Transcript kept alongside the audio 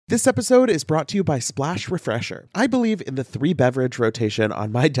This episode is brought to you by Splash Refresher. I believe in the 3-beverage rotation on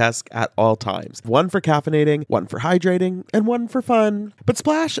my desk at all times. One for caffeinating, one for hydrating, and one for fun. But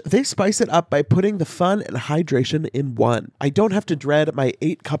Splash, they spice it up by putting the fun and hydration in one. I don't have to dread my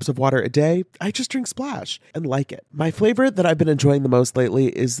 8 cups of water a day. I just drink Splash and like it. My flavor that I've been enjoying the most lately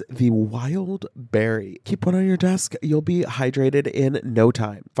is the Wild Berry. Keep one on your desk. You'll be hydrated in no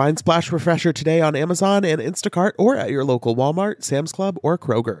time. Find Splash Refresher today on Amazon and Instacart or at your local Walmart, Sam's Club, or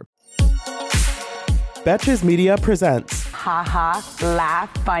Kroger. Betches Media presents Ha,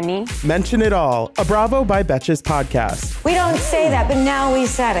 laugh, funny. Mention It All, a Bravo by Betches podcast. We don't say that, but now we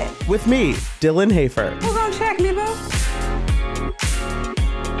said it. With me, Dylan Hafer. Who's gonna check me, boo?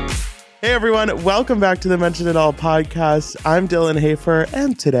 Hey everyone, welcome back to the Mention It All podcast. I'm Dylan Hafer,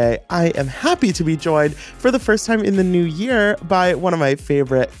 and today I am happy to be joined for the first time in the new year by one of my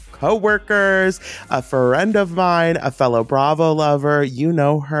favorite co-workers, a friend of mine, a fellow Bravo lover. You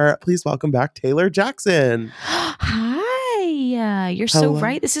know her. Please welcome back Taylor Jackson. Hi. You're so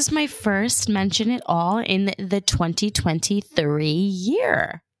right. This is my first Mention It All in the 2023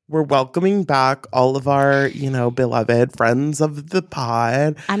 year. We're welcoming back all of our, beloved friends of the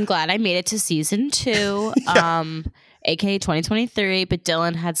pod. I'm glad I made it to season 2. AKA 2023, but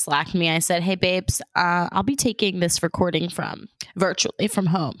Dylan had slacked me. I said, hey, babes, I'll be taking this recording virtually from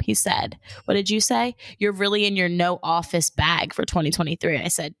home. He said, what did you say? You're really in your no office bag for 2023. I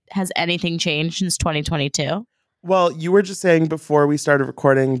said, has anything changed since 2022? Well, you were just saying before we started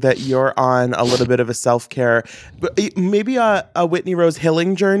recording that you're on a little bit of a self-care, maybe a Whitney Rose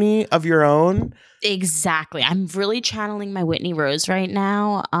healing journey of your own. Exactly. I'm really channeling my Whitney Rose right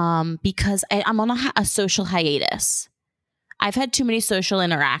now because I'm on a social hiatus. I've had too many social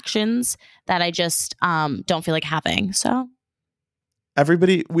interactions that I just don't feel like having. So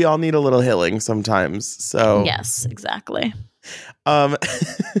everybody, we all need a little healing sometimes. So yes, exactly.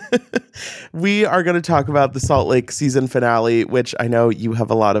 We are going to talk about the Salt Lake season finale, which I know you have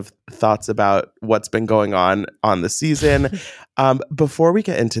a lot of thoughts about what's been going on the season. Before we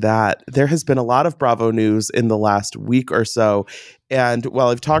get into that, there has been a lot of Bravo news in the last week or so. And while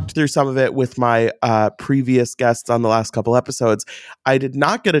I've talked through some of it with my previous guests on the last couple episodes, I did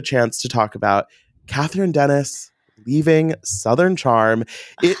not get a chance to talk about Catherine Dennis leaving Southern Charm.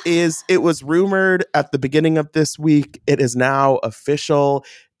 It was rumored at the beginning of this week. It is now official.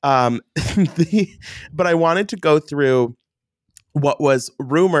 But I wanted to go through what was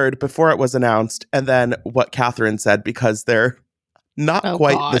rumored before it was announced and then what Catherine said, because they're not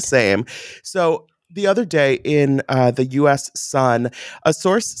quite the same. So the other day in the U.S. Sun, a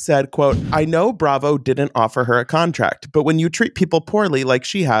source said, quote, I know Bravo didn't offer her a contract, but when you treat people poorly like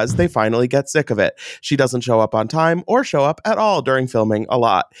she has, they finally get sick of it. She doesn't show up on time or show up at all during filming a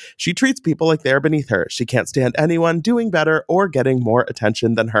lot. She treats people like they're beneath her. She can't stand anyone doing better or getting more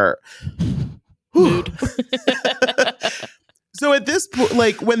attention than her. So at this point,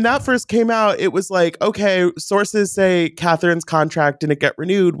 like when that first came out, it was like, okay, sources say Catherine's contract didn't get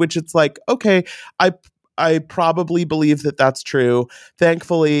renewed, which it's like, okay, I probably believe that that's true.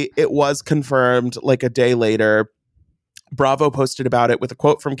 Thankfully, it was confirmed like a day later. Bravo posted about it with a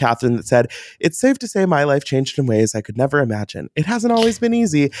quote from Catherine that said, it's safe to say my life changed in ways I could never imagine. It hasn't always been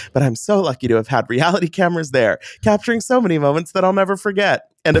easy, but I'm so lucky to have had reality cameras there, capturing so many moments that I'll never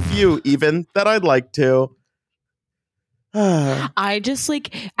forget, and a few even that I'd like to. I just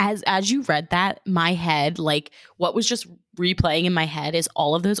like as you read that, my head, like what was just replaying in my head is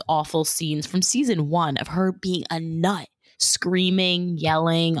all of those awful scenes from season 1 of her being a nut, screaming,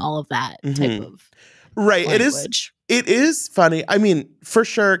 yelling, all of that type of right language. It is funny. I mean, for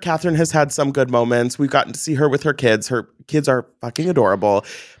sure, Catherine has had some good moments. We've gotten to see her with her kids. Her kids are fucking adorable.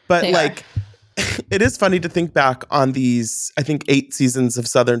 But it is funny to think back on these, I think, 8 seasons of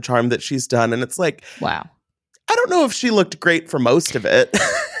Southern Charm that she's done. And it's like, wow. I don't know if she looked great for most of it.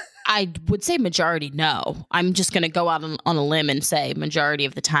 I would say majority, no. I'm just going to go out on a limb and say majority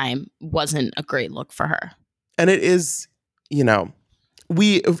of the time wasn't a great look for her. And it is,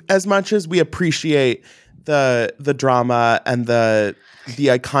 we, as much as we appreciate the drama and the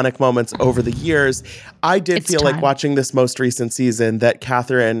iconic moments over the years, I did feel like watching this most recent season that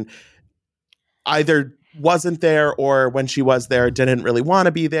Catherine either wasn't there or when she was there didn't really want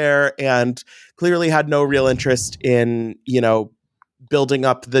to be there and clearly had no real interest in, building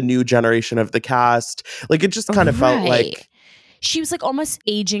up the new generation of the cast. Like it just kind of felt like she was like almost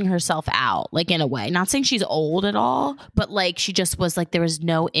aging herself out, like in a way. Not saying she's old at all, but like she just was like there was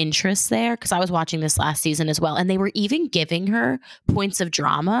no interest there, because I was watching this last season as well, and they were even giving her points of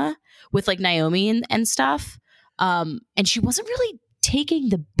drama with like Naomi and stuff, and she wasn't really taking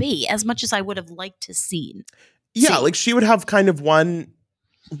the bait as much as I would have liked to see. Yeah, like she would have kind of one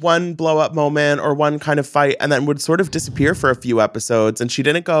one blow up moment or one kind of fight and then would sort of disappear for a few episodes. And she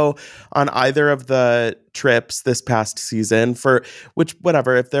didn't go on either of the trips this past season, for which,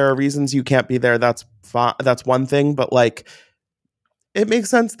 whatever, if there are reasons you can't be there, that's fine. That's one thing. But like, it makes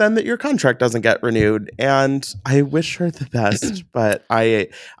sense then that your contract doesn't get renewed. And I wish her the best, but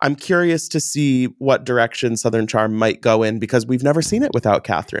I'm curious to see what direction Southern Charm might go in, because we've never seen it without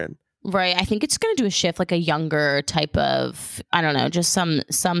Catherine. Right. I think it's going to do a shift, like a younger type of, I don't know, just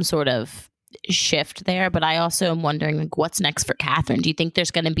some sort of shift there. But I also am wondering, like, what's next for Catherine? Do you think there's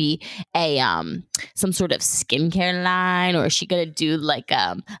going to be a some sort of skincare line, or is she going to do like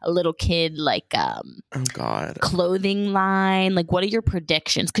a little kid like oh God, clothing line? Like, what are your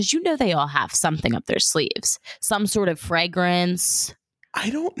predictions? Because you know they all have something up their sleeves, some sort of fragrance.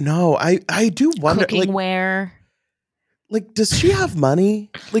 I don't know. I do wonder. Cooking wear. Like, does she have money?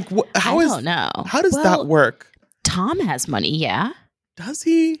 Like, I don't know. How does that work? Tom has money, yeah. Does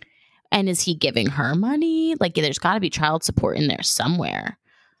he? And is he giving her money? Like, there's got to be child support in there somewhere.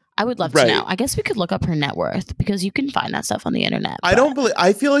 I would love to know. I guess we could look up her net worth, because you can find that stuff on the internet.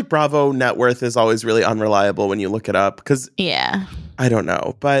 I feel like Bravo net worth is always really unreliable when you look it up, because I don't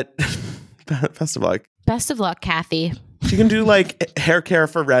know. But best of luck. Best of luck, Kathy. She can do like hair care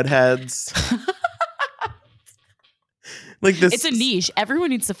for redheads. Like this, it's a niche. Everyone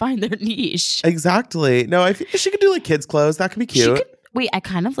needs to find their niche. Exactly. No, I think she could do like kids' clothes. That could be cute. I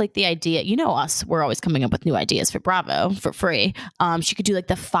kind of like the idea. You know us. We're always coming up with new ideas for Bravo for free. She could do like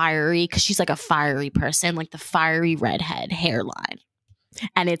the fiery, because she's like a fiery person, like the fiery redhead hairline.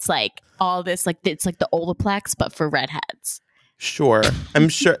 And it's like all this, like it's like the Olaplex, but for redheads. Sure. I'm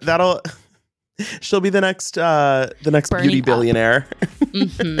sure she'll be the next beauty billionaire.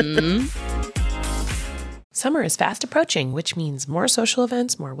 Mm-hmm. Summer is fast approaching, which means more social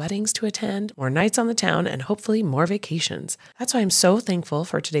events, more weddings to attend, more nights on the town, and hopefully more vacations. That's why I'm so thankful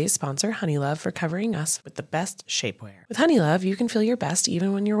for today's sponsor, Honeylove, for covering us with the best shapewear. With Honeylove, you can feel your best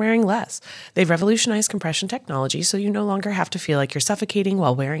even when you're wearing less. They've revolutionized compression technology, so you no longer have to feel like you're suffocating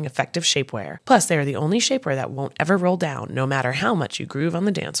while wearing effective shapewear. Plus, they are the only shapewear that won't ever roll down, no matter how much you groove on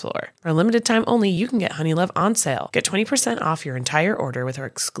the dance floor. For a limited time only, you can get Honeylove on sale. Get 20% off your entire order with our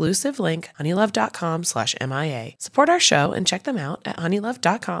exclusive link, honeylove.com/MIA. Support our show and check them out at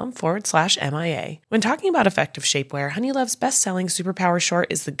honeylove.com/MIA. When talking about effective shapewear, Honeylove's best-selling Superpower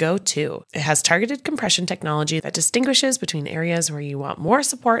Short is the go-to. It has targeted compression technology that distinguishes between areas where you want more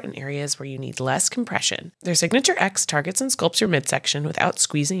support and areas where you need less compression. Their Signature X targets and sculpts your midsection without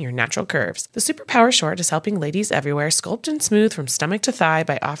squeezing your natural curves. The Superpower Short is helping ladies everywhere sculpt and smooth from stomach to thigh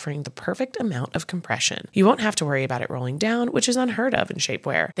by offering the perfect amount of compression. You won't have to worry about it rolling down, which is unheard of in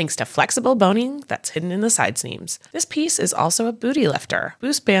shapewear, thanks to flexible boning that's hidden in the side seams. This piece is also a booty lifter.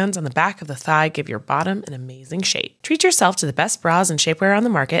 Boost bands on the back of the thigh give your bottom an amazing shape. Treat yourself to the best bras and shapewear on the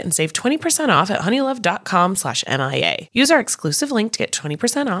market and save 20% off at honeylove.com/MIA. Use our exclusive link to get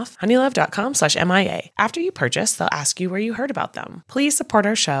 20% off, honeylove.com/MIA. After you purchase, they'll ask you where you heard about them. Please support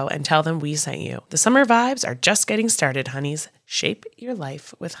our show and tell them we sent you. The summer vibes are just getting started, honeys. Shape your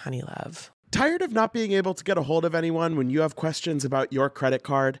life with Honeylove. Tired of not being able to get a hold of anyone when you have questions about your credit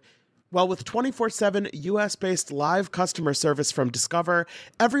card? Well, with 24/7 US-based live customer service from Discover,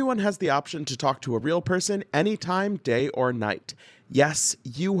 everyone has the option to talk to a real person anytime, day or night. Yes,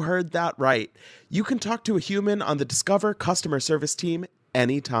 you heard that right. You can talk to a human on the Discover customer service team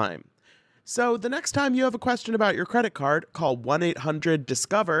anytime. So the next time you have a question about your credit card, call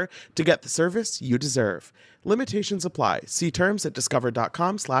 1-800-DISCOVER to get the service you deserve. Limitations apply. See terms at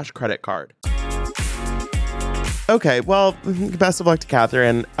discover.com/creditcard. Okay, well, best of luck to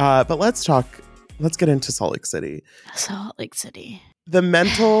Catherine. But let's get into Salt Lake City. Salt Lake City. The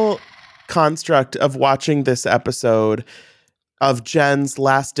mental construct of watching this episode of Jen's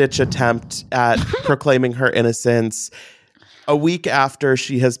last-ditch attempt at proclaiming her innocence a week after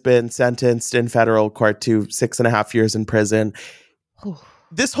she has been sentenced in federal court to 6.5 years in prison.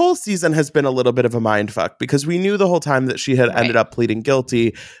 This whole season has been a little bit of a mindfuck, because we knew the whole time that she had ended up pleading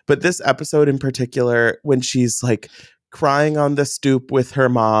guilty. But this episode in particular, when she's like crying on the stoop with her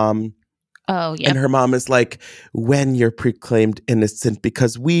mom. Oh, yeah. And her mom is like, when you're proclaimed innocent,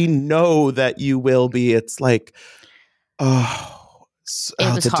 because we know that you will be. It's like,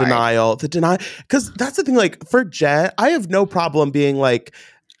 the denial. Because that's the thing, like for Jen, I have no problem being like,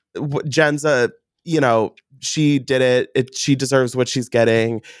 Jen's she did it. She deserves what she's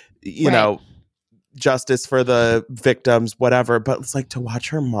getting, you know, justice for the victims, whatever. But it's like to watch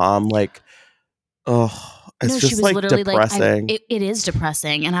her mom, like, It's no, just she was like literally depressing. like, it is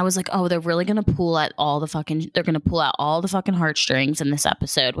depressing. And I was like, oh, they're really going to pull out all the fucking heartstrings in this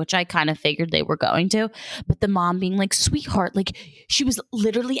episode, which I kind of figured they were going to. But the mom being like, sweetheart, like she was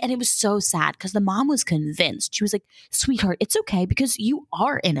literally, and it was so sad because the mom was convinced. She was like, sweetheart, it's okay because you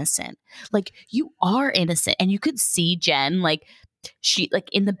are innocent. Like you are innocent. And you could see Jen, like she, like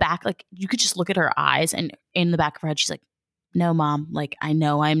in the back, like you could just look at her eyes and in the back of her head, she's like, no, mom, like I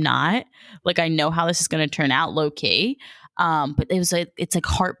know I'm not, like I know how this is going to turn out low key. But it's like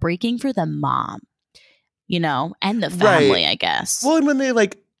heartbreaking for the mom, you know, and the family, I guess. Well, and when they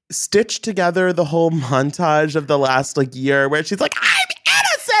like stitch together the whole montage of the last like year where she's like,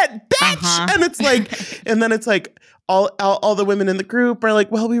 I'm innocent, bitch. And it's like, and then it's like all the women in the group are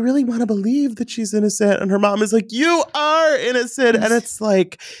like, well, we really want to believe that she's innocent. And her mom is like, you are innocent. And it's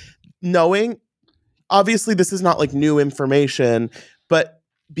like knowing, obviously, this is not like new information, but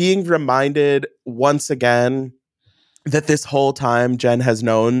being reminded once again that this whole time Jen has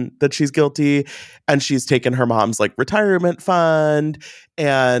known that she's guilty and she's taken her mom's like retirement fund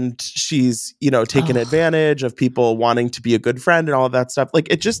and she's, you know, taken advantage of people wanting to be a good friend and all of that stuff.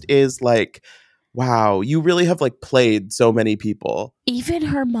 Like, it just is like, wow, you really have like played so many people. Even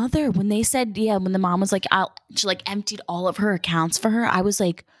her mother, when they said, when the mom was like, she like emptied all of her accounts for her, I was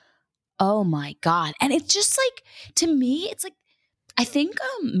like, oh my God. And it's just like, to me, it's like, I think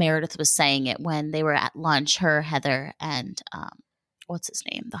Meredith was saying it when they were at lunch, Heather, and what's his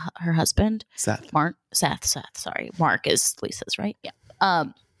name? Her husband? Seth. Sorry. Mark is Lisa's, right? Yeah.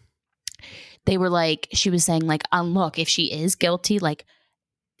 They were like, she was saying like, look, if she is guilty, like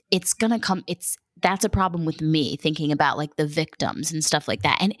it's going to come, that's a problem with me thinking about like the victims and stuff like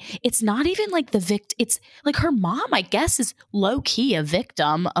that. And it's not even like it's like her mom, I guess, is low key a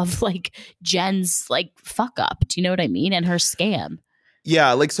victim of like Jen's like fuck up. Do you know what I mean? And her scam.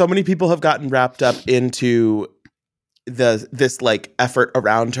 Yeah. Like so many people have gotten wrapped up into this like effort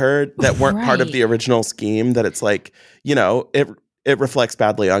around her that weren't part of the original scheme, that it's like, you know, it reflects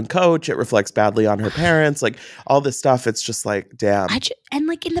badly on Coach. It reflects badly on her parents. Like all this stuff. It's just like, damn. And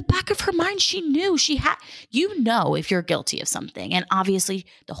like in the back of her mind, she knew she had, you know, if you're guilty of something. And obviously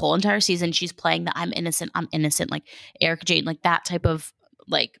the whole entire season, she's playing the I'm innocent, like Erika Jayne, like that type of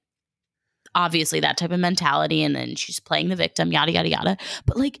like, obviously that type of mentality. And then she's playing the victim, yada, yada, yada.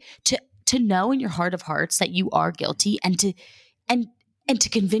 But like to know in your heart of hearts that you are guilty and to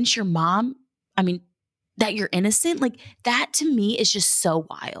convince your mom, I mean, that you're innocent, like that to me is just so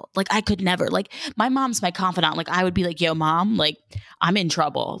wild. Like I could never, like my mom's my confidant. Like I would be like, yo mom, like I'm in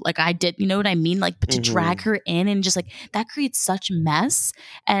trouble. Like I did, you know what I mean? Like, but to drag her in and just like, that creates such mess.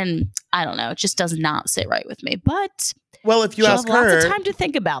 And I don't know, it just does not sit right with me. But well, if you ask her, lots of time to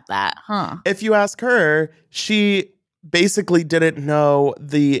think about that, huh? If you ask her, she basically didn't know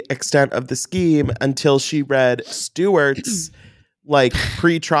the extent of the scheme until she read Stewart's like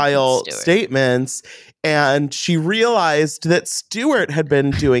pre-trial statements. And she realized that Stewart had been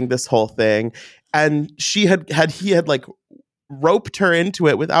doing this whole thing, and he had like roped her into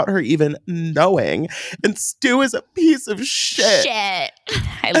it without her even knowing. And Stu is a piece of shit.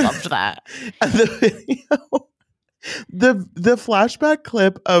 I loved that. And the video, the flashback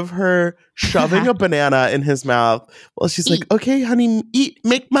clip of her shoving a banana in his mouth. Well, she's like, okay, honey, eat,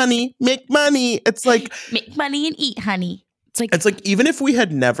 make money. It's like, make money and eat, honey. It's like, even if we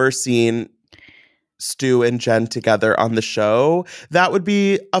had never seen Stu and Jen together on the show, that would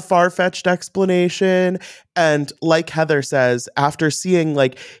be a far-fetched explanation. And like Heather says, after seeing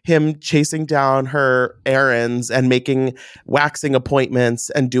like him chasing down her errands and waxing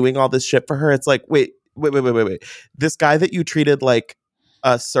appointments and doing all this shit for her, it's like, wait. This guy that you treated like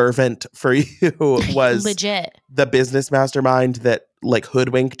a servant for you was legit the business mastermind that like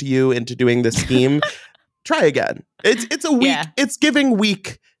hoodwinked you into doing this scheme. Try again. It's a weak, it's giving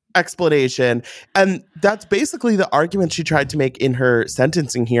weak explanation. And that's basically the argument she tried to make in her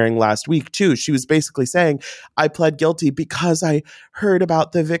sentencing hearing last week too. She was basically saying, I pled guilty because I heard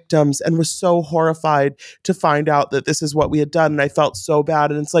about the victims and was so horrified to find out that this is what we had done. And I felt so bad.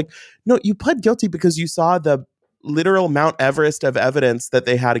 And it's like, no, you pled guilty because you saw the literal Mount Everest of evidence that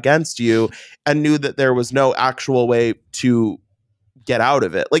they had against you and knew that there was no actual way to get out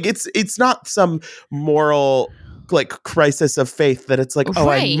of it. Like it's not some moral like crisis of faith that it's like, oh,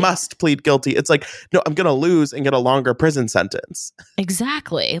 I must plead guilty. It's like, no, I'm gonna lose and get a longer prison sentence.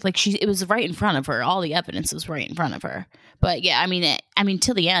 Exactly. Like it was right in front of her. All the evidence was right in front of her. But yeah, I mean,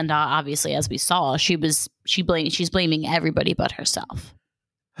 till the end, obviously, as we saw, she's blaming everybody but herself.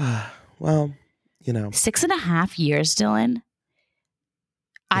 Well, you know, 6.5 years, Dylan.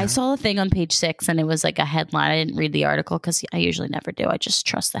 I saw a thing on page 6 and it was like a headline. I didn't read the article because I usually never do. I just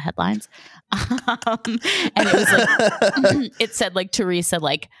trust the headlines. And it was like, it said like Teresa,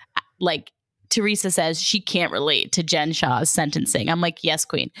 like Teresa says she can't relate to Jen Shah's sentencing. I'm like, yes,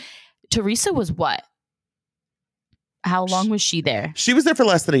 queen. Teresa was what? How long was she there? She was there for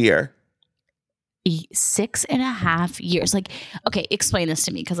less than a year. 6.5 years. Like, okay, explain this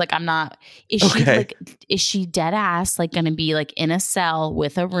to me. Cause like, I'm not, is she dead ass, like going to be like in a cell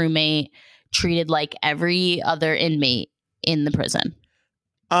with a roommate treated like every other inmate in the prison?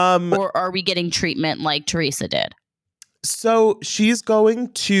 Or are we getting treatment like Teresa did? So she's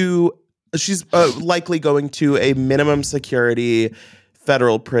likely going to a minimum security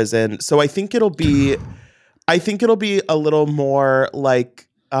federal prison. So I think it'll be a little more like,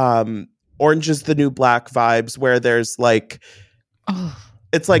 Orange is the New Black vibes, where there's like,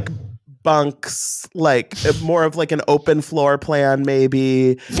 it's like bunks, like more of like an open floor plan,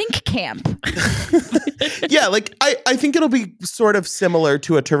 maybe. Think camp. Yeah, like I think it'll be sort of similar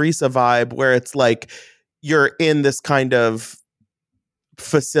to a Teresa vibe, where it's like you're in this kind of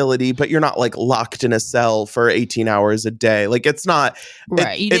facility, but you're not like locked in a cell for 18 hours a day. Like it's not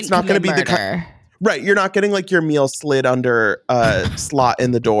right. It's not going to be the kind. Right, you're not getting like your meal slid under a slot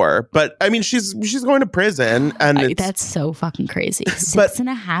in the door. But I mean, she's going to prison, and that's so fucking crazy.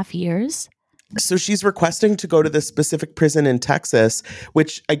 6.5 years. So she's requesting to go to this specific prison in Texas,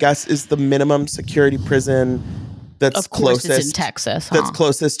 which I guess is the minimum security prison that's of course closest it's in Texas. That's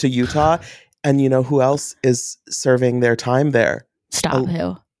closest to Utah. And you know who else is serving their time there? Stop.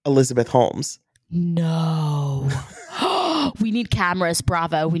 Who? Elizabeth Holmes. No. We need cameras.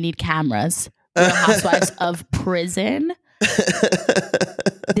 Bravo. We need cameras. Real Housewives of Prison.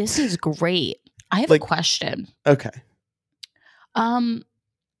 This is great. I have a question. Okay.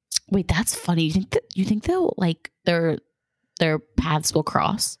 Wait, that's funny. You think they'll like their paths will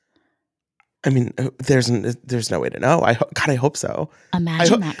cross? I mean, there's no way to know. I hope so.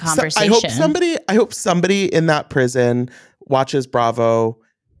 Imagine that conversation. I hope somebody in that prison watches Bravo,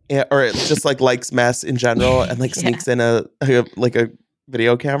 or just like likes mess in general, and like sneaks in a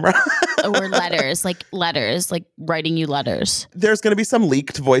video camera. Or letters, like writing you letters. There's going to be some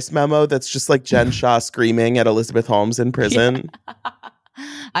leaked voice memo that's just like Jen Shah screaming at Elizabeth Holmes in prison. Yeah.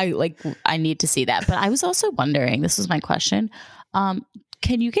 I need to see that. But I was also wondering, this is my question.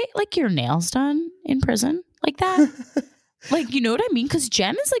 Can you get like your nails done in prison like that? Like, you know what I mean? Because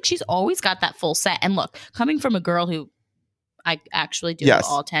Jen is like, she's always got that full set. And look, coming from a girl who I actually do have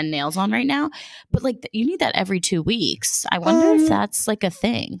all 10 nails on right now, but like you need that every 2 weeks. I wonder if that's like a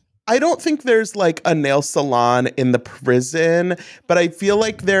thing. I don't think there's like a nail salon in the prison, but I feel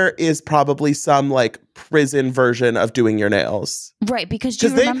like there is probably some like prison version of doing your nails. Right, because do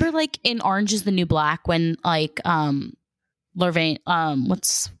you remember like in Orange is the New Black when like Laverne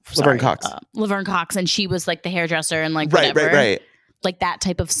Cox. Laverne Cox, and she was like the hairdresser and like whatever. Right. Like that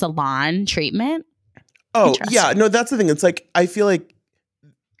type of salon treatment. Oh, yeah. No, that's the thing. It's like I feel like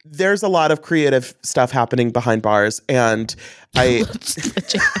there's a lot of creative stuff happening behind bars, and I was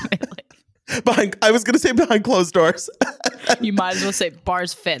going to say behind closed doors. You might as well say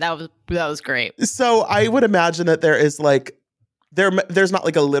bars fit. That was great. So I would imagine that there is like there's not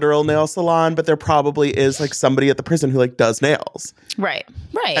like a literal nail salon, but there probably is like somebody at the prison who like does nails. Right.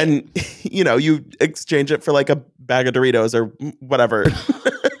 And you know, you exchange it for like a bag of Doritos or whatever.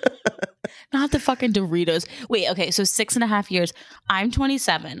 Not the fucking Doritos. Wait, okay, so 6.5 years. I'm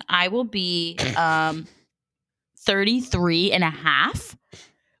 27. I will be 33 and a half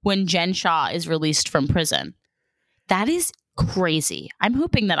when Jen Shah is released from prison. That is crazy. I'm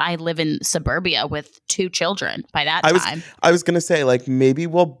hoping that I live in suburbia with 2 children by that time. I was going to say, like, maybe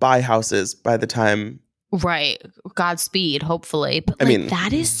we'll buy houses by the time. Right. Godspeed, hopefully. But like, I mean,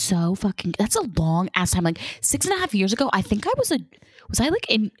 that is so fucking, that's a long ass time. Like 6.5 years ago, I think was I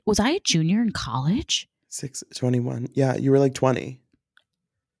a junior in college? 21. Yeah, you were like 20.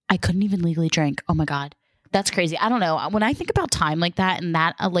 I couldn't even legally drink. Oh my God. That's crazy. I don't know. When I think about time like that and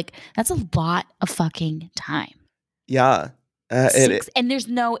that, like, that's a lot of fucking time. Yeah. And there's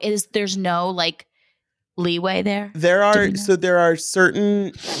no like leeway there. There are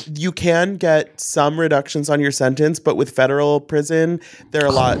certain, you can get some reductions on your sentence, but with federal prison,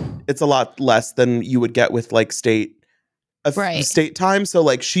 it's a lot less than you would get with like state time. So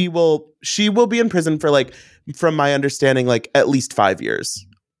like she will be in prison for like, from my understanding, like at least 5 years,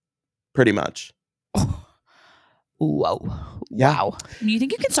 pretty much. Whoa. Yeah. Wow. Do you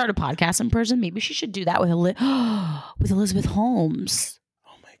think you can start a podcast in prison? Maybe she should do that with with Elizabeth Holmes.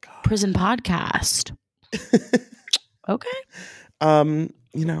 Oh my God. Prison podcast. Okay.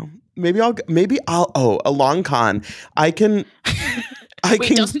 You know, maybe I'll a long con. I can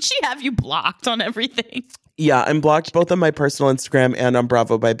Wait, doesn't she have you blocked on everything? Yeah, I'm blocked both on my personal Instagram and on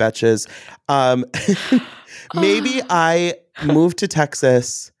Bravo by Betches. Maybe I move to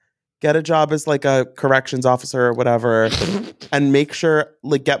Texas, get a job as like a corrections officer or whatever, and make sure,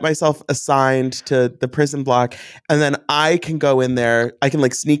 like, get myself assigned to the prison block, and then I can go in there. I can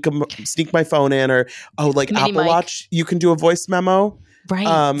like sneak my phone in, or like Mini Apple mic. Watch, you can do a voice memo, Right,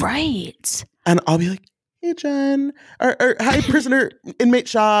 right. and I'll be like, "Hey, Jen," or "Hi, prisoner inmate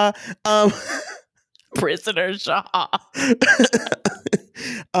Shaw." Prisoner Shaw.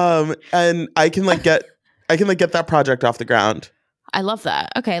 And I can get that project off the ground. I love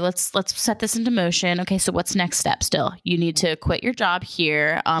that. Okay, let's set this into motion. Okay, so what's next step still? You need to quit your job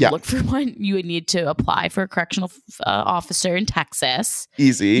here. Look for one. You would need to apply for a correctional officer in Texas.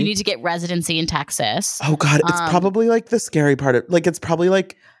 Easy. You need to get residency in Texas. Oh God, it's probably like the scary part of, like, it's probably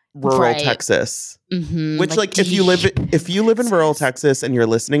like rural Right. Texas. Mm-hmm. Which like if you live in rural Texas and you're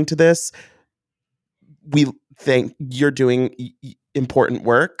listening to this, we think you're doing important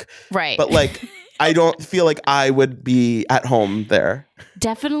work. Right. But like I don't feel like I would be at home there.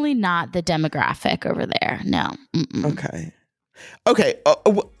 Definitely not the demographic over there. No. Mm-mm. Okay.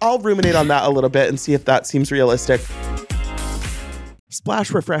 I'll ruminate on that a little bit and see if that seems realistic.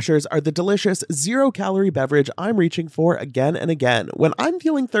 Splash Refreshers are the delicious 0-calorie beverage I'm reaching for again and again when I'm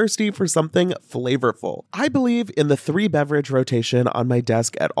feeling thirsty for something flavorful. I believe in the 3-beverage rotation on my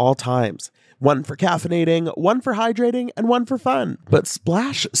desk at all times. One for caffeinating, one for hydrating, and one for fun. But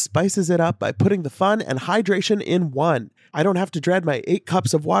Splash spices it up by putting the fun and hydration in one. I don't have to dread my 8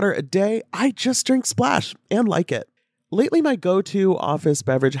 cups of water a day. I just drink Splash and like it. Lately, my go-to office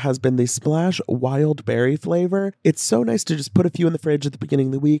beverage has been the Splash Wild Berry flavor. It's so nice to just put a few in the fridge at the beginning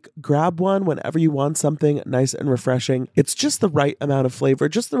of the week, grab one whenever you want something nice and refreshing. It's just the right amount of flavor,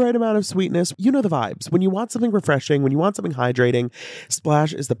 just the right amount of sweetness. You know the vibes. When you want something refreshing, when you want something hydrating,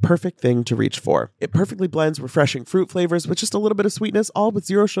 Splash is the perfect thing to reach for. It perfectly blends refreshing fruit flavors with just a little bit of sweetness, all with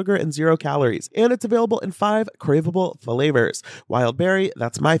 0 sugar and 0 calories. And it's available in 5 craveable flavors. Wild Berry,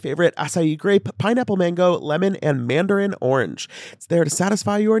 that's my favorite, acai grape, pineapple mango, lemon, and mandarin orange. It's there to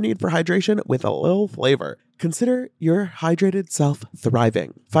satisfy your need for hydration with a little flavor. Consider your hydrated self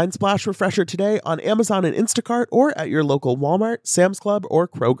thriving. Find Splash Refresher today on Amazon and Instacart or at your local Walmart, Sam's Club, or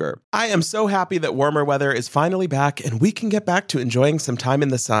Kroger. I am so happy that warmer weather is finally back and we can get back to enjoying some time in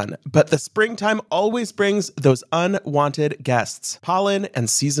the sun. But the springtime always brings those unwanted guests, pollen and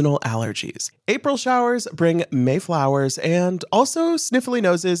seasonal allergies. April showers bring May flowers and also sniffly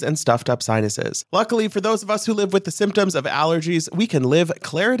noses and stuffed up sinuses. Luckily for those of us who live with the symptoms of allergies, we can live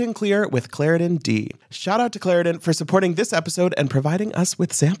Claritin Clear with Claritin D. Shout out to Claritin for supporting this episode and providing us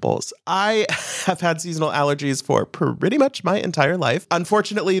with samples. I have had seasonal allergies for pretty much my entire life.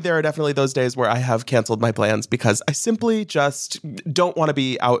 Unfortunately, there are definitely those days where I have canceled my plans because I simply just don't want to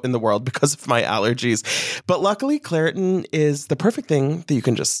be out in the world because of my allergies. But luckily, Claritin is the perfect thing that you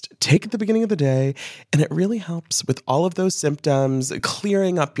can just take at the beginning of the day, and it really helps with all of those symptoms,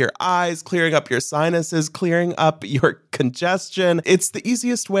 clearing up your eyes, clearing up your sinuses, clearing up your congestion. It's the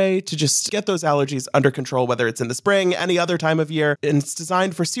easiest way to just get those allergies under control, whether it's in the spring, any other time of year, and it's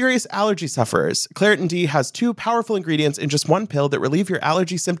designed for serious allergy sufferers. Claritin D has 2 powerful ingredients in just one pill that relieve your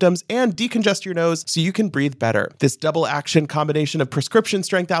allergy symptoms and decongest your nose so you can breathe better. This double action combination of prescription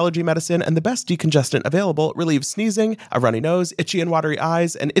strength allergy medicine and the best decongestant available relieves sneezing, a runny nose, itchy and watery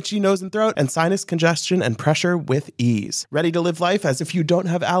eyes, an itchy nose and throat, and sinus congestion and pressure with ease. Ready to live life as if you don't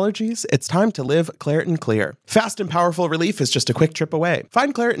have allergies? It's time to live Claritin Clear. Fast and powerful relief is just a quick trip away.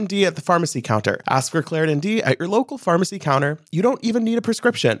 Find Claritin D at the pharmacy counter. Ask for Claritin D at your local pharmacy counter. You don't even need a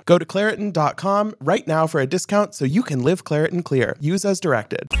prescription. Go to Claritin.com right now for a discount so you can live Claritin Clear. Use as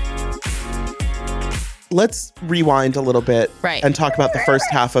directed. Let's rewind a little bit and talk about the first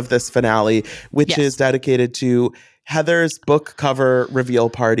half of this finale, which is dedicated to Heather's book cover reveal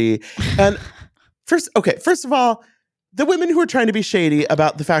party. And first of all, the women who are trying to be shady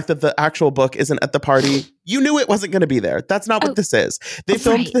about the fact that the actual book isn't at the party, you knew it wasn't going to be there. That's not what this is. They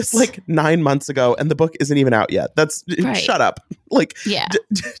filmed this like 9 months ago and the book isn't even out yet. Shut up. Like,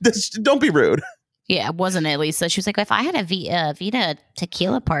 don't be rude. Yeah, wasn't it, Lisa? She was like, if I had a Vita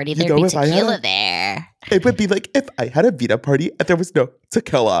tequila party, there'd be tequila there. It would be like, if I had a Vita party and there was no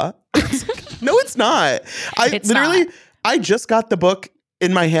tequila. No, it's not. I just got the book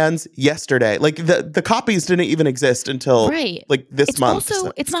in my hands yesterday. Like the copies didn't even exist until like this month.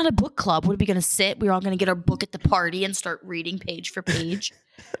 Also, it's not a book club. What are we going to sit? We're all going to get our book at the party and start reading page for page.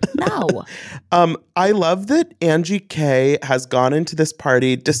 No. I love that Angie K has gone into this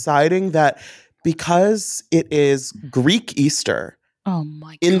party deciding that because it is Greek Easter. Oh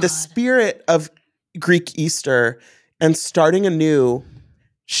my God. In the spirit of Greek Easter, and starting anew,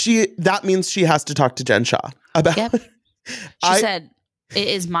 that means she has to talk to Jen Shah about. Yep. She said, it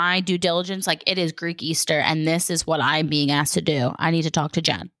is my due diligence. Like, it is Greek Easter, and this is what I'm being asked to do. I need to talk to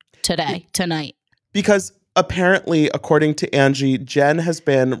Jen tonight. Because apparently, according to Angie, Jen has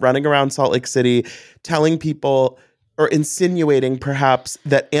been running around Salt Lake City telling people or insinuating perhaps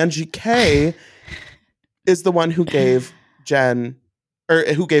that Angie K is the one who gave Heather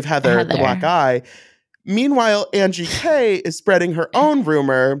the black eye. Meanwhile, Angie K is spreading her own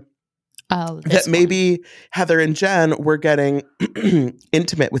rumor that maybe Heather and Jen were getting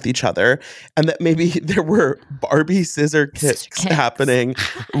intimate with each other, and that maybe there were Barbie scissor kicks happening,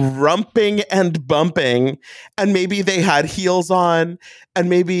 rumping and bumping, and maybe they had heels on, and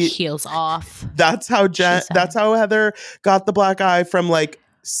maybe heels off. That's how Heather got the black eye, from like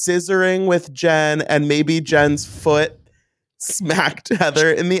scissoring with Jen, and maybe Jen's foot smacked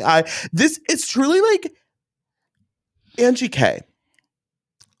Heather in the eye. It's truly like Angie K.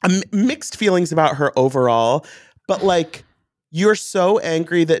 Mixed feelings about her overall, but like, you're so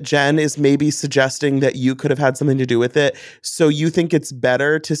angry that Jen is maybe suggesting that you could have had something to do with it. So you think it's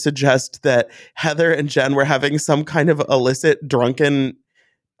better to suggest that Heather and Jen were having some kind of illicit drunken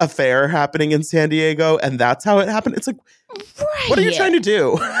affair happening in San Diego, and that's how it happened. It's like, right. What are you trying to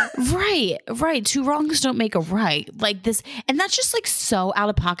do? Right. Two wrongs don't make a right. Like this, and that's just like so out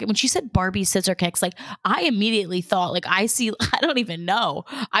of pocket. When she said Barbie scissor kicks, like I immediately thought, like I don't even know.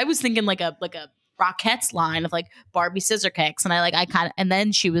 I was thinking like a Rockettes line of like Barbie scissor kicks, and and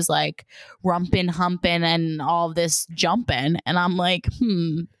then she was like rumping, humping, and all this jumping, and I'm like,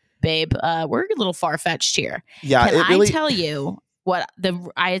 babe, we're a little far fetched here. Yeah, I tell you.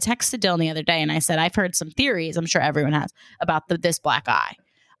 I had texted Dylan the other day, and I said, I've heard some theories, I'm sure everyone has, about this black eye.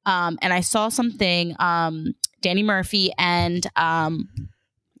 And I saw something, Danny Murphy and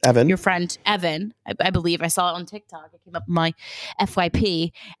Evan, your friend Evan, I believe I saw it on TikTok. It came up in my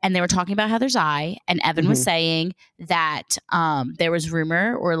FYP, and they were talking about Heather's eye, and Evan was saying that there was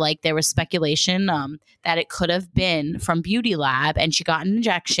rumor, or like there was speculation that it could have been from Beauty Lab, and she got an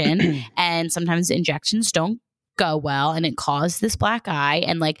injection, and sometimes injections don't go well, and it caused this black eye.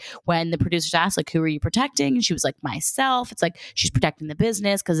 And like when the producers asked, like, who are you protecting, and she was like, myself. It's like she's protecting the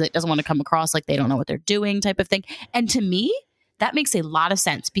business because it doesn't want to come across like they don't know what they're doing, type of thing. And to me, that makes a lot of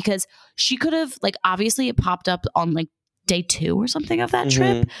sense, because she could have, like, obviously it popped up on like day 2 or something of that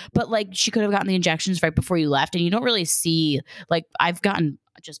trip, but like she could have gotten the injections right before you left, and you don't really see, like, I've gotten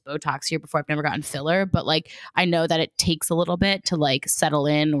just Botox here before, I've never gotten filler, but like I know that it takes a little bit to like settle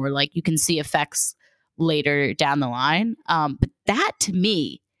in, or like you can see effects later down the line. But that to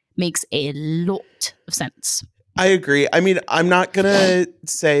me makes a lot of sense. I agree. I mean, I'm not going to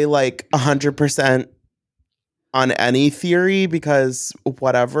say like 100% on any theory, because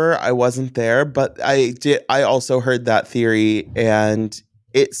whatever, I wasn't there, but I also heard that theory, and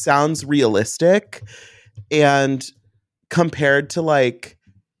it sounds realistic. And compared to like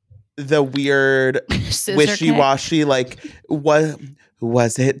the weird wishy-washy, like, what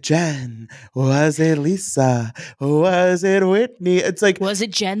was it, Jen? Was it Lisa? Was it Whitney? It's like, was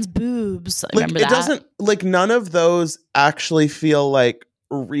it Jen's boobs? I like, remember it that. Doesn't, like, none of those actually feel like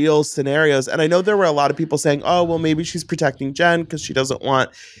real scenarios. And I know there were a lot of people saying, oh, well, maybe she's protecting Jen because she doesn't want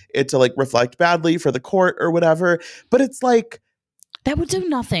it to like reflect badly for the court or whatever. But it's like, that would do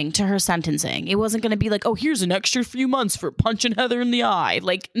nothing to her sentencing. It wasn't going to be like, oh, here's an extra few months for punching Heather in the eye.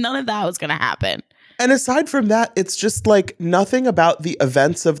 Like, none of that was going to happen. And aside from that, it's just like nothing about the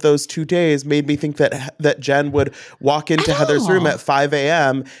events of those 2 days made me think that Jen would walk into Heather's room at 5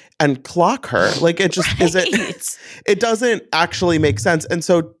 a.m. and clock her. Like, it just isn't. It doesn't actually make sense. And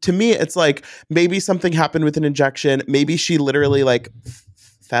so to me, it's like maybe something happened with an injection. Maybe she literally like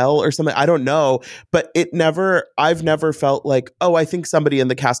fell or something. I don't know. But I've never felt like, oh, I think somebody in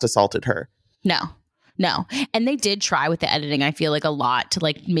the cast assaulted her. No. And they did try with the editing, I feel like, a lot to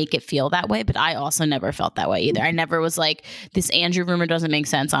like make it feel that way, but I also never felt that way either. I never was like, this Andrew rumor doesn't make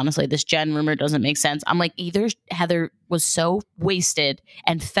sense. Honestly, this Jen rumor doesn't make sense. I'm like, either Heather was so wasted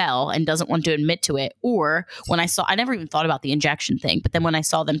and fell and doesn't want to admit to it, or I never even thought about the injection thing, but then when I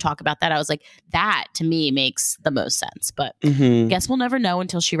saw them talk about that, I was like, that to me makes the most sense. But guess we'll never know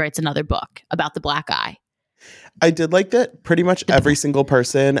until she writes another book about the black eye. I did like that pretty much every single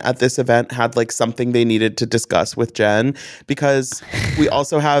person at this event had like something they needed to discuss with Jen, because we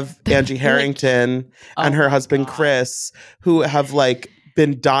also have Angie Harrington and her husband Chris, who have like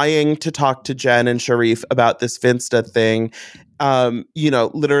been dying to talk to Jen and Sharif about this Finsta thing.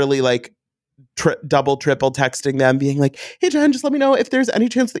 Literally like double, triple texting them, being like, hey, Jen, just let me know if there's any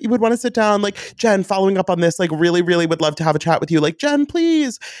chance that you would want to sit down. Like, Jen, following up on this, like, really, really would love to have a chat with you. Like, Jen,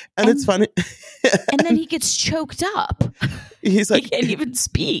 please. And it's funny. And then he gets choked up. He's like, he can't even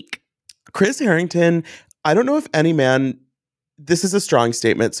speak. Chris Harrington, I don't know if any man, this is a strong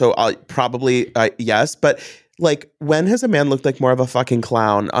statement, so I'll probably, yes, but like, when has a man looked like more of a fucking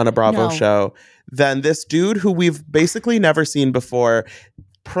clown on a Bravo show than this dude who we've basically never seen before,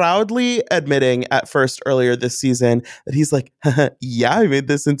 proudly admitting at first earlier this season that he's like, yeah, I made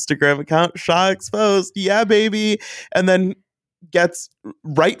this Instagram account, Shaw Exposed, yeah, baby, and then gets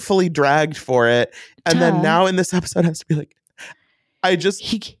rightfully dragged for it, and then now in this episode has to be like,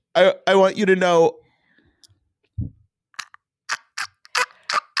 I want you to know.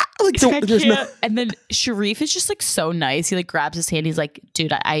 Like, and then Sharrieff is just like so nice. He like grabs his hand. He's like,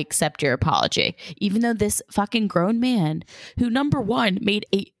 dude, I accept your apology. Even though this fucking grown man who, number one, made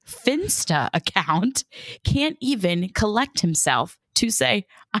a Finsta account, can't even collect himself to say,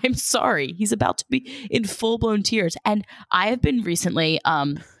 I'm sorry. He's about to be in full blown tears. And I have been recently,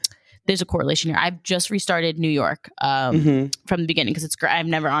 there's a correlation here. I've just restarted New York from the beginning because it's great. I've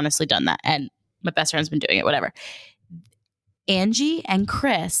never honestly done that. And my best friend's been doing it, whatever. Angie and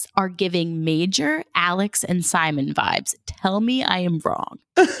Chris are giving major Alex and Simon vibes. Tell me I am wrong.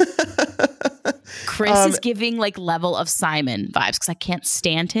 Chris is giving like level of Simon vibes because I can't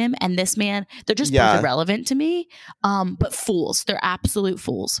stand him. And this man, they're just both irrelevant to me. But fools. They're absolute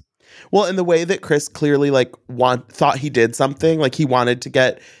fools. Well, in the way that Chris clearly like thought he did something, like he wanted to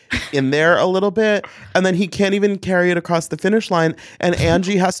get in there a little bit, and then he can't even carry it across the finish line. And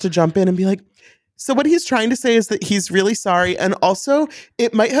Angie has to jump in and be like, so what he's trying to say is that he's really sorry. And also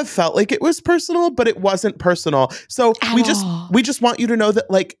it might have felt like it was personal, but it wasn't personal. So we just want you to know that,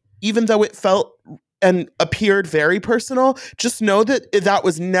 like, even though it felt and appeared very personal, just know that that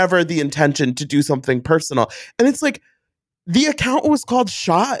was never the intention to do something personal. And it's like, the account was called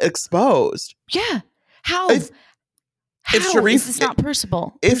Shaw Exposed. Yeah. How is this not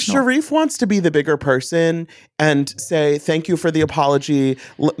personal? If Sharrieff wants to be the bigger person and say, thank you for the apology,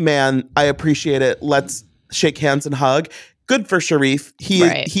 man, I appreciate it, let's shake hands and hug, good for Sharrieff.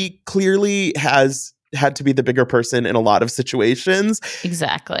 He clearly has had to be the bigger person in a lot of situations.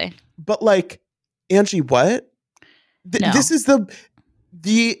 Exactly. But like, Angie, what? No. This is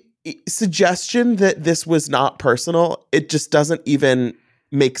the suggestion that this was not personal. It just doesn't even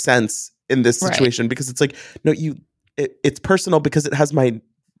make sense in this situation because it's like, no, it's personal because it has my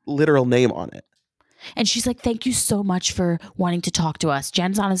literal name on it. And she's like, thank you so much for wanting to talk to us.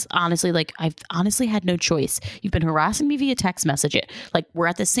 Jen's honestly like, I've honestly had no choice. You've been harassing me via text message. Like, we're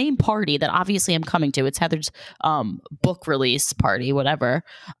at the same party that obviously I'm coming to. It's Heather's book release party, whatever.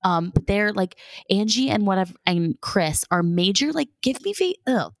 But they're like, Angie and Chris are major, like, give me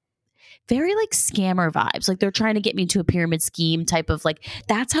very like scammer vibes. Like, they're trying to get me to a pyramid scheme type of, like,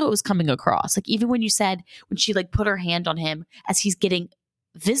 that's how it was coming across. Like, even when she like put her hand on him as he's getting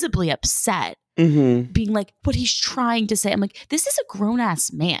visibly upset, being like, what he's trying to say. I'm like, this is a grown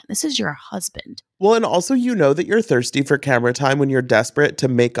ass man. This is your husband. Well, and also, you know that you're thirsty for camera time when you're desperate to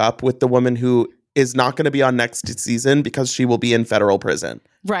make up with the woman who is not going to be on next season because she will be in federal prison.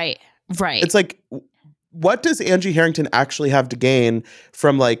 Right. It's like, what does Angie Harrington actually have to gain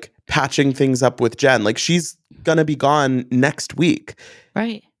from like patching things up with Jen? Like, she's going to be gone next week.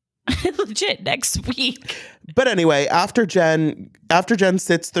 Right. Legit next week. But anyway, after Jen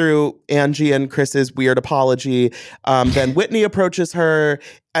sits through Angie and Chris's weird apology, then Whitney approaches her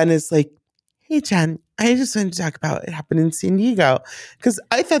and is like, hey, Jen, I just wanted to talk about what happened in San Diego. Because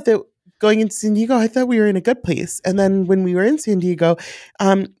I thought that going into San Diego, I thought we were in a good place. And then when we were in San Diego,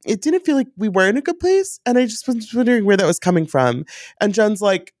 it didn't feel like we were in a good place. And I just was wondering where that was coming from. And Jen's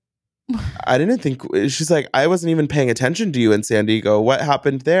like, I didn't think, she's like, I wasn't even paying attention to you in San Diego. What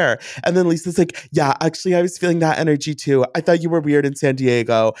happened there? And then Lisa's like, yeah, actually, I was feeling that energy too. I thought you were weird in San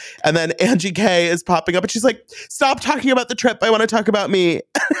Diego. And then Angie K is popping up and she's like, stop talking about the trip. I want to talk about me.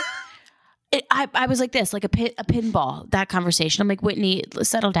 I was like this, like a pinball, that conversation. I'm like, Whitney,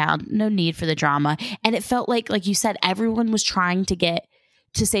 settle down. No need for the drama. And it felt like you said, everyone was trying to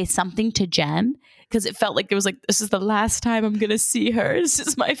say something to Jen, because it felt like there was like, this is the last time I'm going to see her. This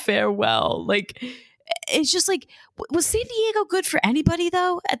is my farewell. Like, it's just like, was San Diego good for anybody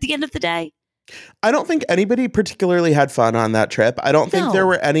though, at the end of the day? I don't think anybody particularly had fun on that trip. I don't think there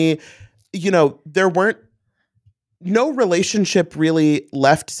were any, no relationship really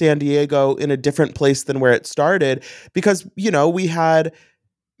left San Diego in a different place than where it started, because, we had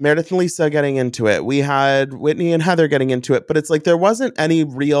Meredith and Lisa getting into it. We had Whitney and Heather getting into it, but it's like, there wasn't any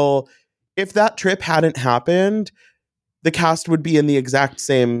real, if that trip hadn't happened, the cast would be in the exact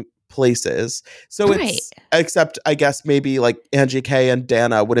same places. So Right. it's, except I guess maybe like Angie K and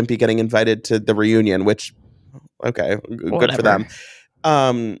Dana wouldn't be getting invited to the reunion, which, okay, good Whatever. for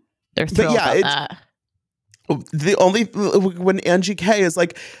them. They're thrilled yeah, about that. The only, when Angie K is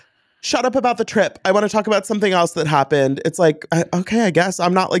like, shut up about the trip, I want to talk about something else that happened. It's like, okay, I guess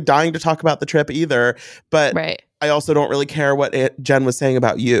I'm not like dying to talk about the trip either, but Right. I also don't really care what Jen was saying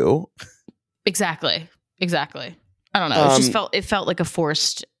about you. Exactly. I don't know. It felt like a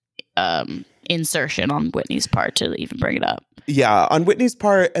forced insertion on Whitney's part to even bring it up. Yeah, on Whitney's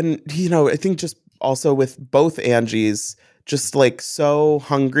part. And, I think just also with both Angies, just like so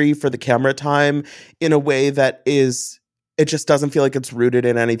hungry for the camera time in a way that it just doesn't feel like it's rooted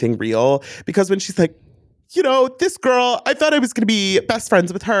in anything real. Because when she's like, this girl, I thought I was going to be best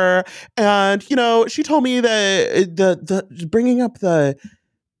friends with her. And, she told me that the bringing up the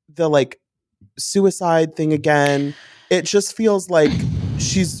like suicide thing again, it just feels like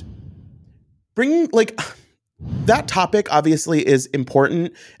she's bringing, like, that topic obviously is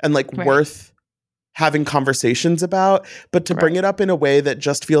important and like Right. worth having conversations about, but to bring Right. it up in a way that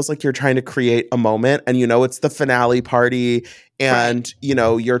just feels like you're trying to create a moment, and it's the finale party, and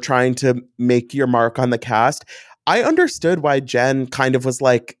you're trying to make your mark on the cast. I understood why Jen kind of was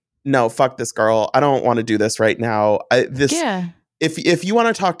like, no, fuck this girl, I don't want to do this right now. Yeah. If you want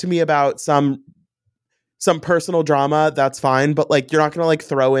to talk to me about some personal drama, that's fine, but like, you're not gonna like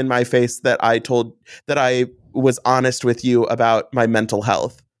throw in my face that I was honest with you about my mental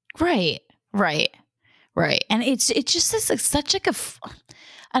health. Right. And it's just this, like, such like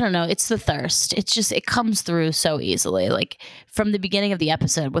I don't know. It's the thirst. It's just, it comes through so easily. Like from the beginning of the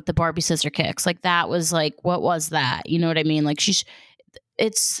episode with the Barbie scissor kicks, like that was like, what was that? You know what I mean? Like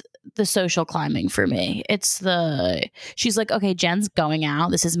it's the social climbing for me. She's like, okay, Jen's going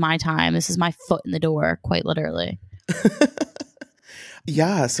out. This is my time. This is my foot in the door, quite literally.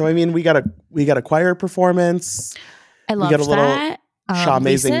 Yeah. So, I mean, we got a choir performance. I love got a little that. Shaw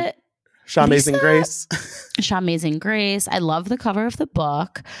Amazing Grace. Shaw Amazing Grace. I love the cover of the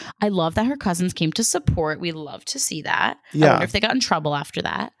book. I love that her cousins came to support. We love to see that. Yeah. I wonder if they got in trouble after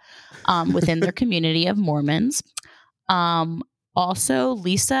that within their community of Mormons. Also,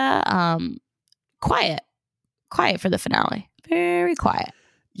 Lisa, quiet for the finale. Very quiet.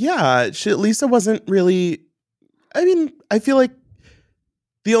 Yeah. Lisa wasn't really, I mean, I feel like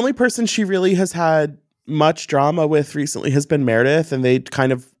the only person she really has had much drama with recently has been Meredith, and they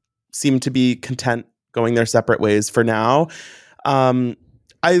kind of seem to be content going their separate ways for now.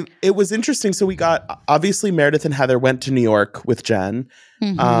 It was interesting. So we got, obviously Meredith and Heather went to New York with Jen.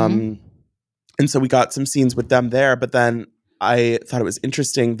 Mm-hmm. And so we got some scenes with them there, but then I thought it was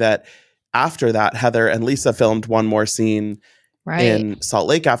interesting that after that, Heather and Lisa filmed one more scene Right. in Salt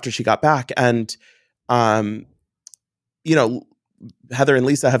Lake after she got back. And, Heather and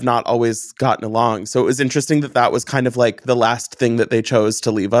Lisa have not always gotten along. So it was interesting that was kind of like the last thing that they chose to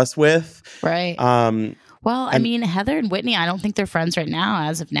leave us with. Right. Well, I mean, Heather and Whitney, I don't think they're friends right now,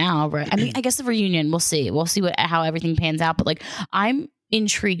 as of now. Right. I mean, I guess the reunion, we'll see. We'll see how everything pans out. But like, I'm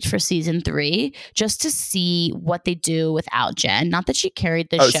intrigued for season 3 just to see what they do without Jen. Not that she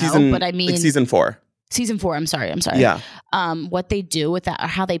carried the show, but I mean, like season 4. Season 4. I'm sorry. Yeah. What they do with that, or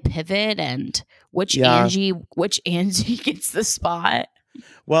how they pivot, and which Angie gets the spot.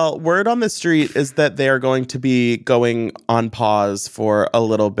 Well, word on the street is that they are going to be going on pause for a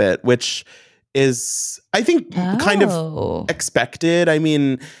little bit, which is, I think, kind of expected. I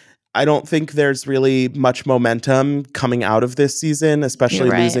mean, I don't think there's really much momentum coming out of this season, especially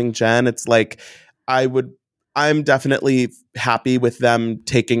losing Jen. It's like, I'm definitely happy with them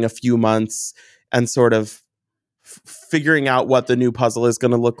taking a few months and sort of figuring out what the new puzzle is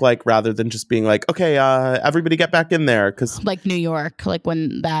going to look like, rather than just being like, okay, everybody get back in there. Cause like New York, like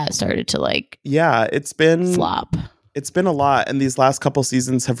when that started to like, yeah, it's been flop. It's been a lot. And these last couple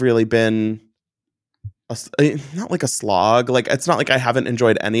seasons have really been not like a slog. Like, it's not like I haven't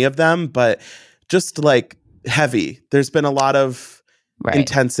enjoyed any of them, but just like heavy. There's been a lot of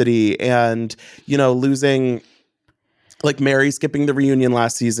intensity, and, losing, like Mary skipping the reunion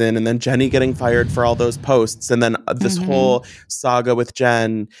last season, and then Jenny getting fired for all those posts, and then this whole saga with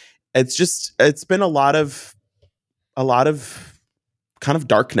Jen. It's been a lot of kind of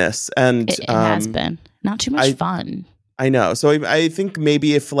darkness, and it has been not too much fun. I know. So I think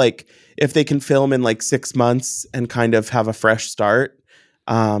maybe if they can film in like 6 months and kind of have a fresh start,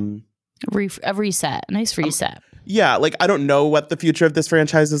 a reset, a nice reset. Yeah, like I don't know what the future of this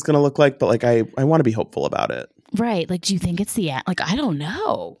franchise is going to look like, but like I want to be hopeful about it. Right. Like, do you think it's the end? Like, I don't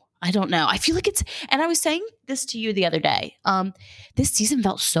know. I feel like it's, and I was saying this to you the other day. This season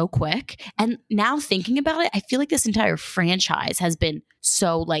felt so quick. And now thinking about it, I feel like this entire franchise has been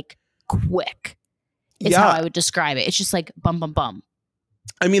so like quick. Is how I would describe it. It's just like bum, bum, bum.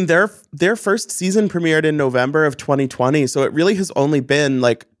 I mean, their first season premiered in November of 2020. So it really has only been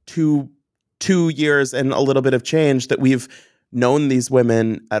like two years and a little bit of change that we've known these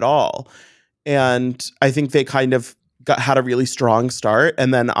women at all. And I think they kind of had a really strong start.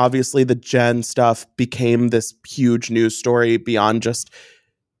 And then obviously the Jen stuff became this huge news story beyond just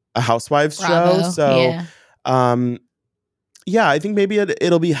a Housewives show. So, yeah, I think maybe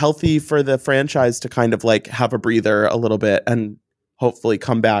it'll be healthy for the franchise to kind of like have a breather a little bit and hopefully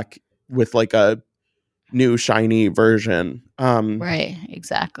come back with like a new shiny version. Right,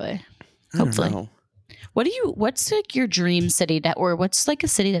 exactly. Hopefully. What's like your dream city or what's like a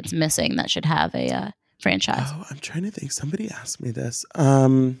city that's missing that should have a franchise? Oh, I'm trying to think. Somebody asked me this.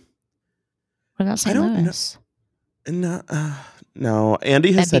 What about St. Louis? No.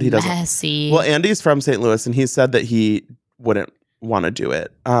 Andy has said he doesn't. Messy. Well, Andy's from St. Louis and he said that he wouldn't want to do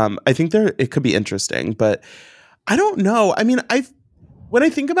it. I think it could be interesting, but I don't know. I mean, when I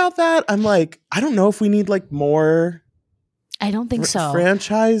think about that, I'm like, I don't know if we need like more. I don't think so.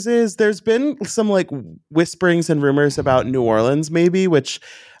 Franchises. There's been some like whisperings and rumors about New Orleans, maybe, which,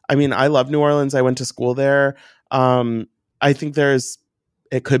 I mean, I love New Orleans. I went to school there. I think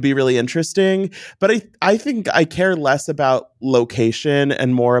it could be really interesting, but I think I care less about location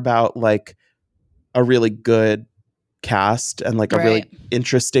and more about like a really good cast and like a really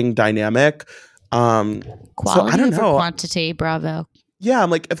interesting dynamic. Quality so I don't know. over quantity. Bravo. Yeah,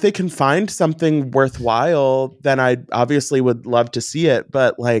 I'm like, if they can find something worthwhile, then I obviously would love to see it.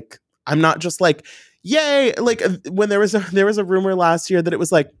 But like, I'm not just like, yay! Like when there was a rumor last year that it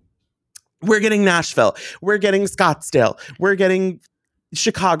was like, we're getting Nashville, we're getting Scottsdale, we're getting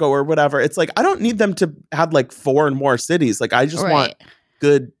Chicago or whatever. It's like, I don't need them to have like 4 more cities. Like, I just want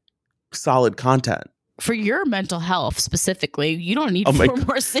good, solid content. For your mental health specifically, you don't need 4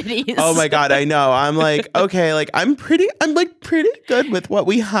 more cities. Oh my God, I know. I'm like, okay, like I'm pretty good with what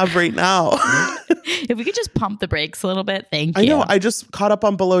we have right now. If we could just pump the brakes a little bit, thank you. I know. I just caught up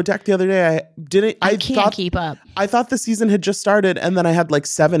on Below Deck the other day. I can't keep up. I thought the season had just started, and then I had like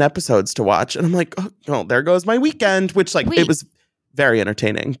 7 episodes to watch, and I'm like, oh, there goes my weekend. Which it was very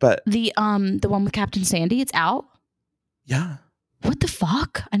entertaining. But the one with Captain Sandy, it's out. Yeah. What the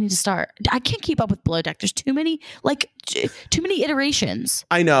fuck? I need to start. I can't keep up with Below Deck. There's too many iterations.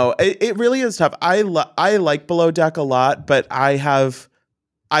 I know. It really is tough. I like Below Deck a lot, but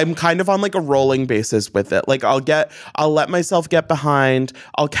I'm kind of on like a rolling basis with it. Like I'll let myself get behind.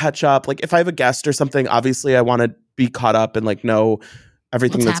 I'll catch up. Like if I have a guest or something, obviously I want to be caught up and like know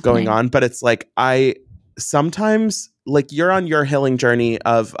everything that's going on. But it's like I sometimes like you're on your healing journey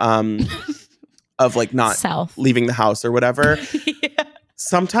of like not leaving the house or whatever. Yeah.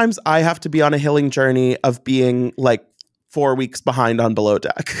 Sometimes I have to be on a healing journey of being like 4 weeks behind on Below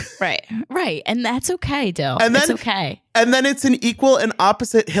Deck. Right. And that's okay, Dill. It's okay. And then it's an equal and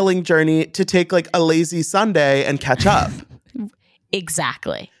opposite healing journey to take like a lazy Sunday and catch up.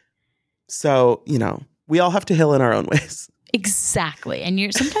 Exactly. So, we all have to heal in our own ways. Exactly. And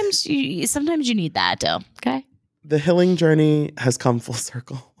sometimes you need that, Dill. Okay. The healing journey has come full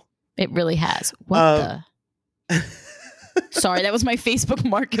circle. It really has. What the? Sorry, that was my Facebook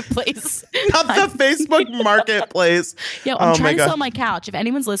Marketplace. Not the Facebook Marketplace. Yo, I'm trying to sell my couch. If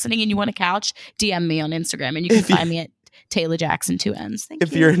anyone's listening and you want a couch, DM me on Instagram and you can find me at Taylor Jackson 2 N's. Thank you.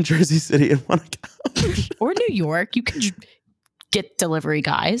 If you're in Jersey City and want a couch. Or New York, you can get delivery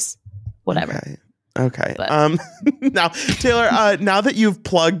guys. Whatever. Okay. Now, Taylor, now that you've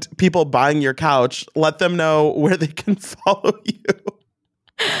plugged people buying your couch, let them know where they can follow you.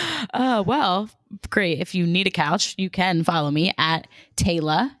 Well, great. If you need a couch, you can follow me at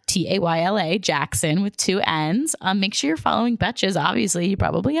Tayla, Tayla Jackson with 2 N's. Make sure you're following Betches. Obviously, you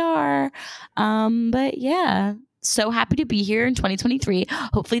probably are. But yeah, so happy to be here in 2023.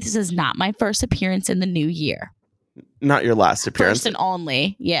 Hopefully, this is not my first appearance in the new year. Not your last appearance. First and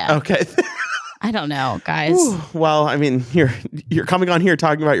only. Yeah. Okay. I don't know, guys. Ooh, well, I mean, you're coming on here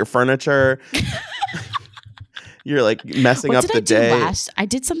talking about your furniture. You're like messing up the day. I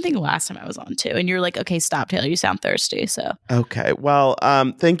did something last time I was on too, and you're like, "Okay, stop, Taylor. You sound thirsty." So okay, well,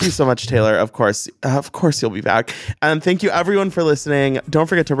 thank you so much, Taylor. Of course, you'll be back. And thank you, everyone, for listening. Don't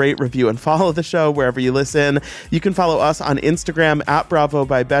forget to rate, review, and follow the show wherever you listen. You can follow us on Instagram at Bravo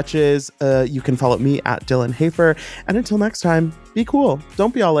by Betches. You can follow me at Dylan Hafer. And until next time, be cool.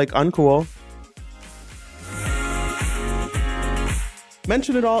 Don't be all like uncool.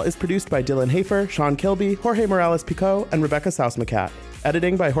 Mention It All is produced by Dylan Hafer, Sean Kilby, Jorge Morales-Pico, and Rebecca Sausmacat.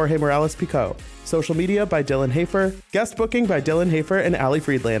 Editing by Jorge Morales-Pico. Social media by Dylan Hafer. Guest booking by Dylan Hafer and Ali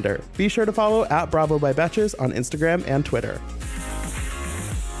Friedlander. Be sure to follow at Bravo by Betches on Instagram and Twitter.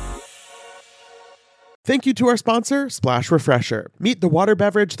 Thank you to our sponsor, Splash Refresher. Meet the water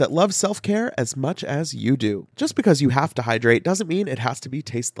beverage that loves self-care as much as you do. Just because you have to hydrate doesn't mean it has to be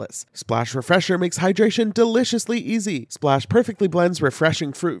tasteless. Splash Refresher makes hydration deliciously easy. Splash perfectly blends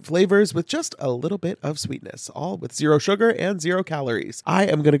refreshing fruit flavors with just a little bit of sweetness, all with 0 sugar and 0 calories. I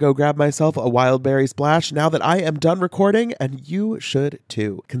am going to go grab myself a wild berry splash now that I am done recording, and you should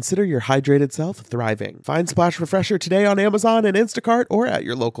too. Consider your hydrated self thriving. Find Splash Refresher today on Amazon and Instacart or at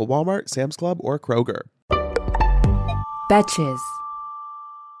your local Walmart, Sam's Club, or Kroger. Betches.